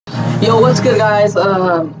Yo, what's good, guys?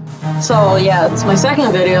 So yeah, it's my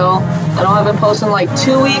second video. I know I've been posting like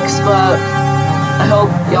 2 weeks, but I hope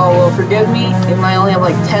y'all will forgive me, even though I only have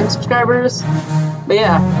like 10 subscribers. But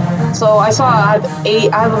yeah, so I have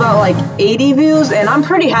about like 80 views, and I'm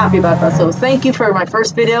pretty happy about that. So thank you for my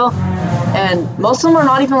first video. And most of them are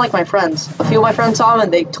not even like my friends. A few of my friends saw them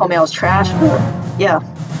and they told me I was trash. But yeah.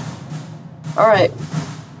 All right.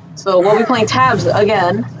 So we'll be playing tabs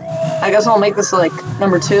again. I guess I'll make this like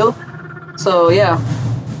number 2. So yeah.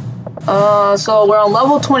 So we're on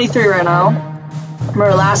level 23 right now.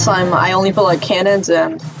 Remember last time I only put like cannons,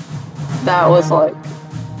 and that was like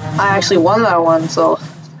I actually won that one. So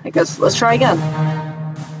I guess let's try again.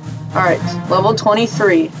 All right, level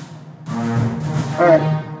 23. All right.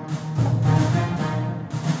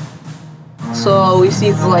 So we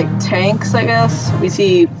see like tanks, I guess. We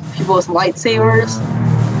see people with lightsabers.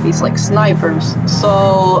 These like snipers.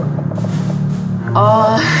 So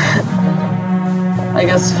I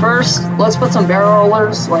guess first let's put some barrel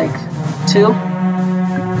rollers, like 2.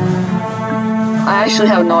 I actually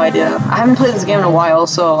have no idea. I haven't played this game in a while,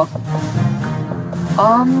 so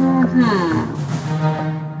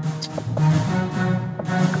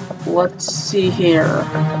let's see here.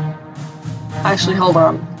 Actually, hold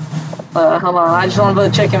on. Hold on. I just want to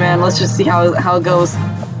put a chicken, man. Let's just see how it goes.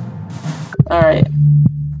 All right.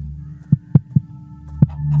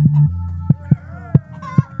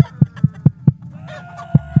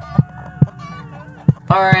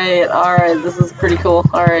 Alright, this is pretty cool.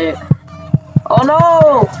 Alright. Oh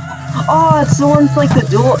no! Oh, it's the one's like the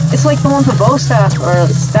dual. It's like the one for bow staff, or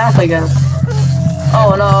staff, I guess.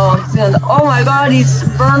 Oh no, he's gonna. Oh my god, he's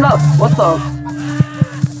burned up. What the?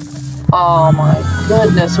 Oh my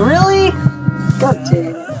goodness, really? God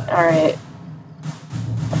damn. Alright.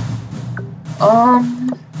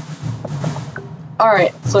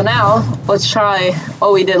 Alright, so now, let's try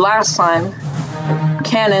what we did last time.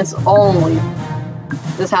 Cannons only.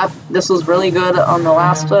 This was really good on the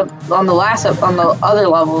other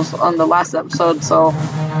levels on the last episode, so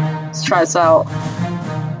let's try this out.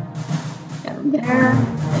 Cannon there.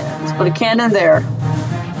 Yeah, let's put a cannon there.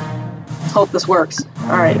 Let's hope this works.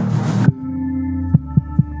 Alright.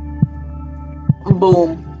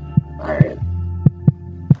 Boom. Alright.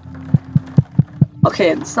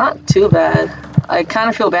 Okay, it's not too bad. I kind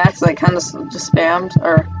of feel bad because I kind of just spammed,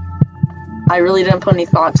 or I really didn't put any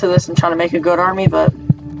thought to this and trying to make a good army, but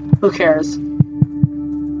who cares?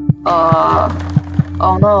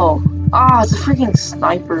 Oh no. Ah, it's the freaking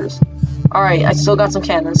snipers. Alright, I still got some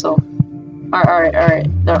cannons, so. Alright.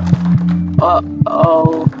 There. Oh.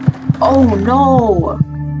 Oh no!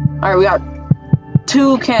 Alright, we got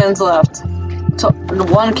 2 cannons left. So,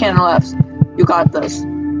 1 cannon left. You got this.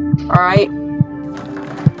 Alright?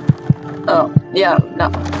 Oh, yeah,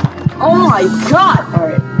 no. Oh my god!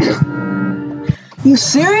 Alright. You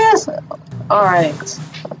serious? Alright.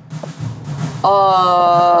 I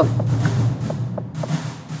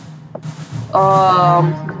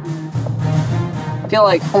feel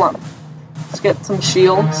like, hold on. Let's get some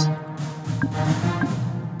shields.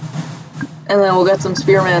 And then we'll get some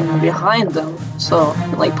spearmen behind them, so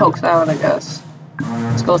it like pokes out, I guess.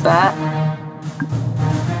 Let's go with that.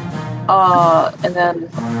 And then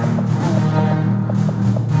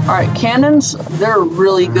alright, cannons, they're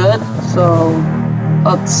really good, so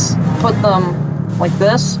let's put them like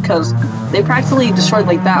this, because they practically destroyed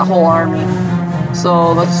like that whole army.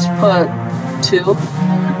 So let's put 2.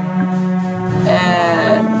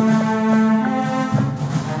 And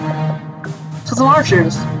put some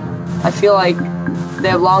archers. I feel like they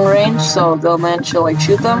have long range, so they'll manage to like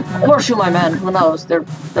shoot them. Or shoot my men, who knows? They're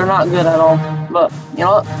not good at all. But you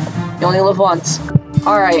know what? You only live once.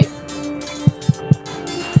 Alright.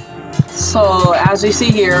 So as we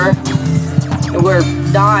see here, we're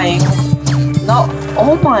dying. No,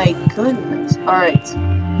 oh my goodness. Alright.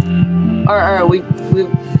 Alright, we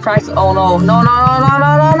practice. Oh no, no.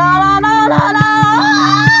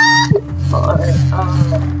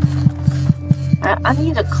 Alright, I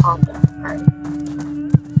need to calm down. Alright.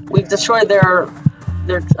 We've destroyed their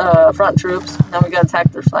front troops. Now we gotta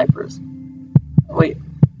attack their snipers. Wait,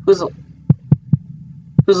 who's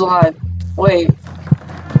alive? Wait.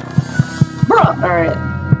 Bruh! Alright.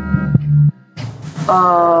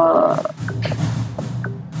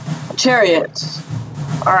 Chariots.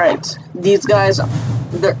 Alright, these guys,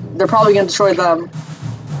 they're probably gonna destroy them.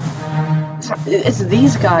 It's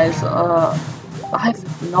these guys. I have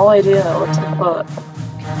no idea what to put.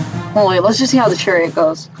 Oh wait, let's just see how the chariot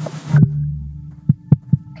goes.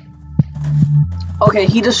 Okay,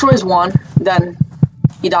 he destroys one, then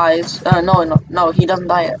he dies. No, he doesn't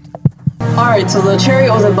die yet. Alright, so the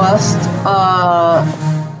chariot was a bust.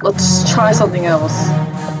 let's try something else.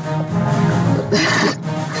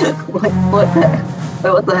 Wait, what the heck?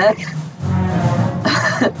 Wait, what the heck?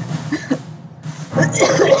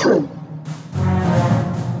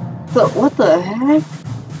 So, what the heck?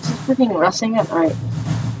 Just freaking rushing it? Alright.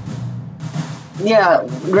 Yeah,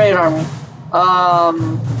 Great Army.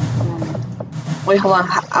 Wait, hold on.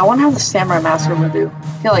 I wonder how the Samurai Master would do.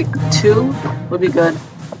 I feel like 2 would be good.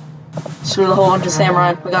 Shoot a whole bunch of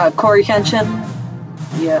samurai. We got Corey Kenshin.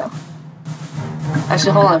 Yeah.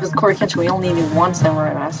 Actually, hold on. If it's Corey Kenshin, we only need 1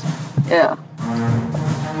 Samurai Master. Yeah.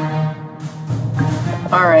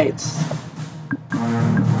 Alright.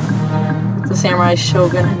 The Samurai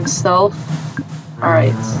Shogun himself.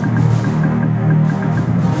 Alright.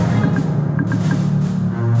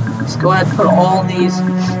 Let's go ahead and put all these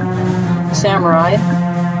samurai.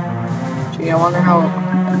 Gee, I wonder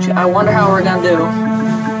how we're gonna do.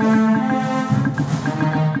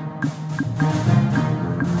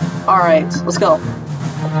 Alright, let's go.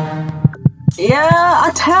 Yeah,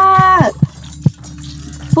 attack!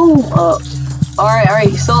 Boom! Alright,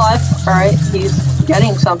 he's still alive. Alright, he's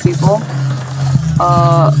getting some people.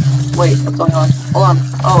 Wait, what's going on? Hold on.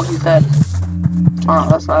 Oh, he's dead. Oh,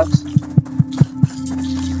 that sucks.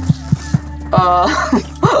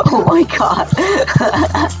 Oh my god.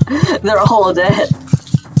 They're all dead.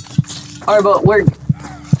 Alright, but we're...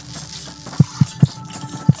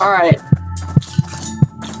 Alright.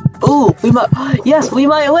 Ooh, we might... Yes, we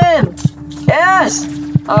might win! Yes!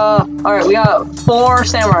 Alright, we got 4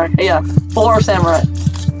 samurai. Yeah, 4 samurai.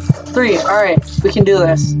 3, alright, we can do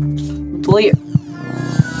this. Believe.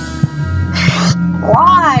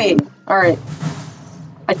 Why? Alright.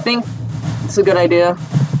 I think it's a good idea.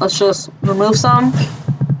 Let's just remove some.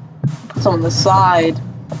 Put some on the side.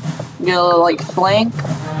 Get a little, like, flank.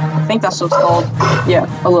 I think that's what it's called. Yeah,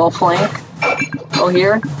 a little flank. Go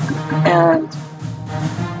here. And...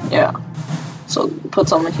 yeah. So, put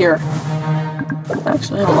some in here.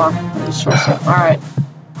 Actually, hold on. Let me just try some. Alright.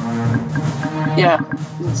 Yeah.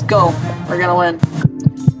 Let's go. We're gonna win.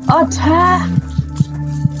 Attack!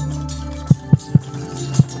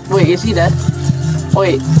 Wait, is he dead?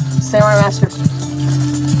 Wait. Samurai Master.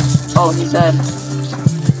 Oh, he's dead.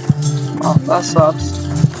 Oh, that sucks.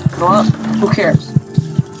 You know what? Who cares?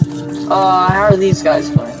 How are these guys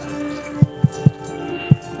doing?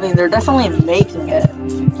 I mean, they're definitely making it.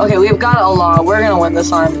 Okay, we've got a lot. We're gonna win this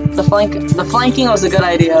time. The flanking was a good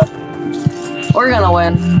idea. We're gonna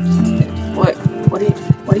win. Wait, what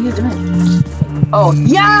are you doing? Oh,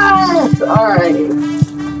 yes! Alright.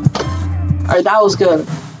 Alright, that was good.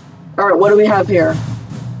 Alright, what do we have here?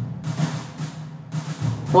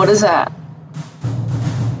 What is that?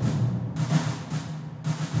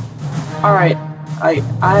 Alright, I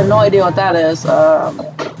have no idea what that is.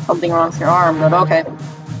 Something wrong with your arm, but okay.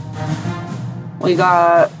 We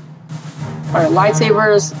got our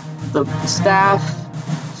lightsabers, the staff,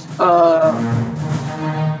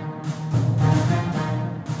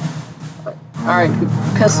 alright,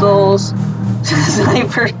 pistols,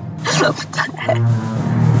 sniper. What the heck?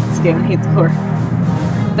 This game hates the word.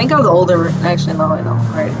 I think I was older. Actually, no, I don't.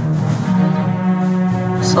 Right.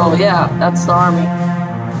 So yeah, that's the army.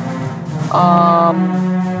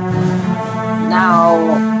 Now,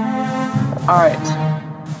 all right.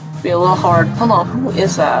 Be a little hard. Hold on, who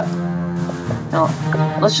is that? No,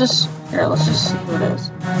 let's just see who it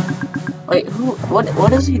is. Wait, who? What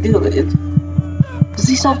does he do? Does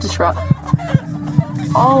he self-destruct?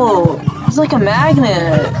 Oh, he's like a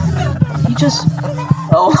magnet. He just.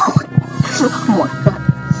 Oh, oh my god.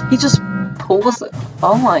 He just pulls it.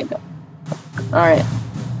 Oh my god. Alright.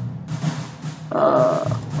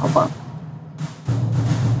 Hold on.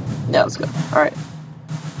 Yeah, let's go. Alright.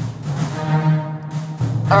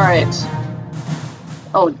 Alright.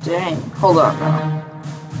 Oh, dang. Hold on now.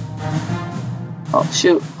 Oh,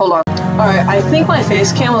 shoot. Hold on. Alright, I think my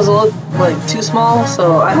face cam was a little, like, too small,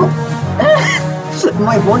 so I don't...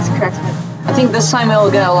 my voice cracks me. I think this time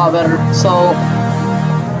it'll get a lot better, so...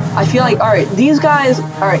 I feel like, alright, these guys,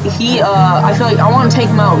 alright, I feel like I want to take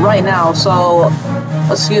him out right now, so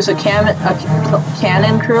let's use a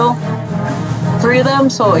cannon crew, 3 of them,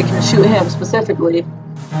 so it can shoot him specifically.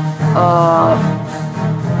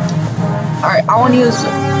 Alright, I want to use,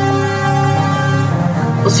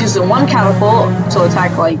 let's use the 1 catapult to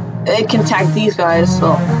attack, like, it can attack these guys,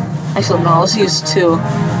 so, actually, no, let's use 2,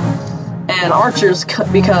 and archers,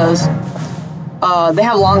 because, they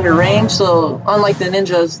have longer range, so unlike the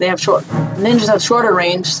ninjas, ninjas have shorter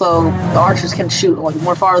range, so the archers can shoot like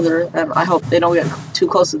more farther, and I hope they don't get too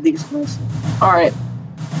close to these guys. Alright.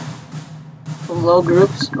 Some low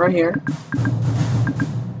groups right here.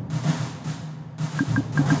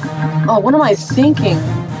 Oh, what am I thinking?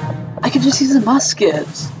 I could just use the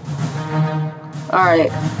muskets.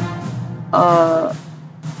 Alright. I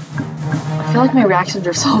feel like my reactions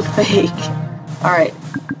are so fake. Alright,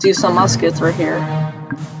 do some muskets right here.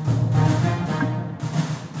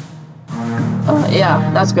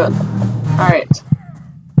 Yeah, that's good. Alright.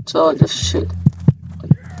 So just shoot.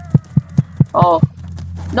 Oh.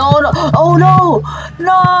 No, no! Oh no!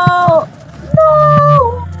 No!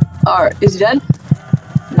 No! Alright, is he dead?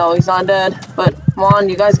 No, he's not dead. But come on,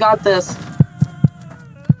 you guys got this.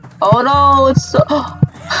 Oh no, it's so.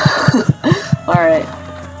 Alright.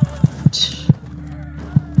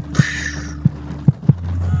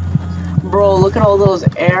 Bro, look at all those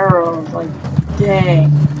arrows. Like,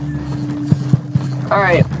 dang.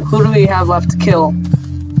 Alright, who do we have left to kill?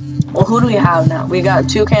 Well, who do we have now? We got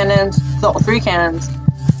 2 cannons, 3 cannons,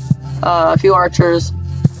 a few archers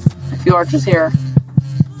here.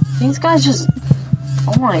 These guys just,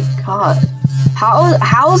 oh my god.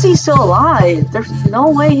 How is he still alive? There's no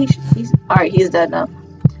way he's, alright, he's dead now.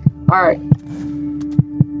 Alright.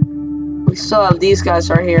 We still have these guys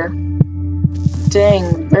right here.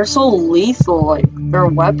 Dang, they're so lethal, like, their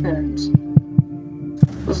weapons.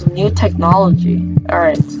 This is new technology.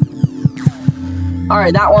 Alright.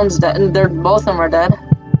 Alright, that one's dead, and both of them are dead.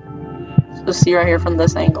 Let's see right here from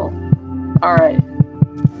this angle. Alright.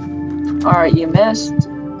 Alright, you missed.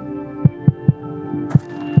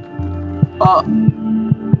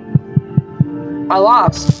 I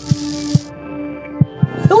lost.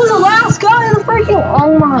 It was the last guy in the freaking.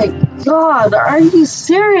 Oh my god, are you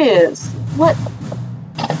serious? What?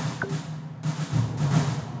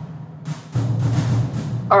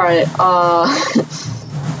 Alright,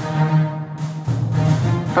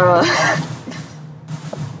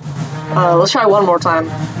 let's try one more time.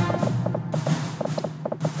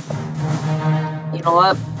 You know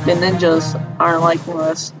what? The ninjas aren't liking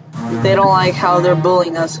this. They don't like how they're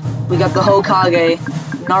bullying us. We got the Hokage,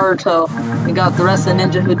 Naruto. We got the rest of the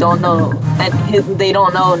ninja who don't know, and they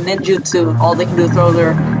don't know ninjutsu. All they can do is throw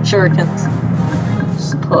their shurikens.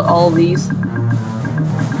 Just put all these.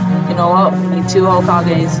 You know what? We need 2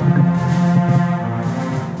 Hokages.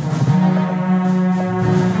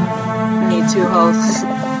 We need 2 hosts.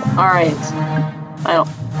 Alright. I don't.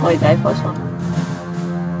 Wait, did I push one?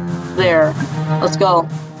 There. Let's go.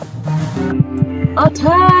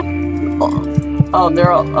 Attack! Oh,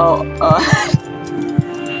 they're all.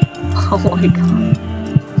 Oh my god.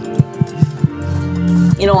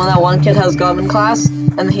 You know when that one kid has gum in class?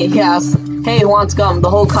 And he asks, hey, who wants gum? The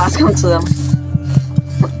whole class comes to them.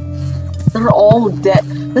 They're all dead.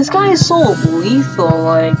 This guy is so lethal,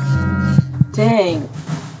 like, dang.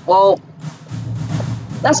 Well,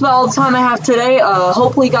 that's about all the time I have today.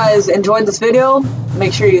 Hopefully you guys enjoyed this video.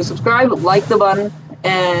 Make sure you subscribe, like the button,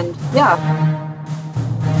 and yeah.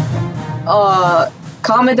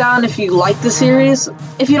 Comment down if you like the series.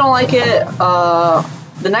 If you don't like it,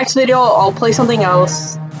 the next video I'll play something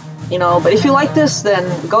else, you know. But if you like this, then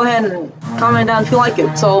go ahead and comment down if you like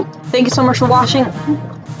it. So thank you so much for watching,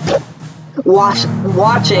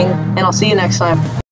 and I'll see you next time.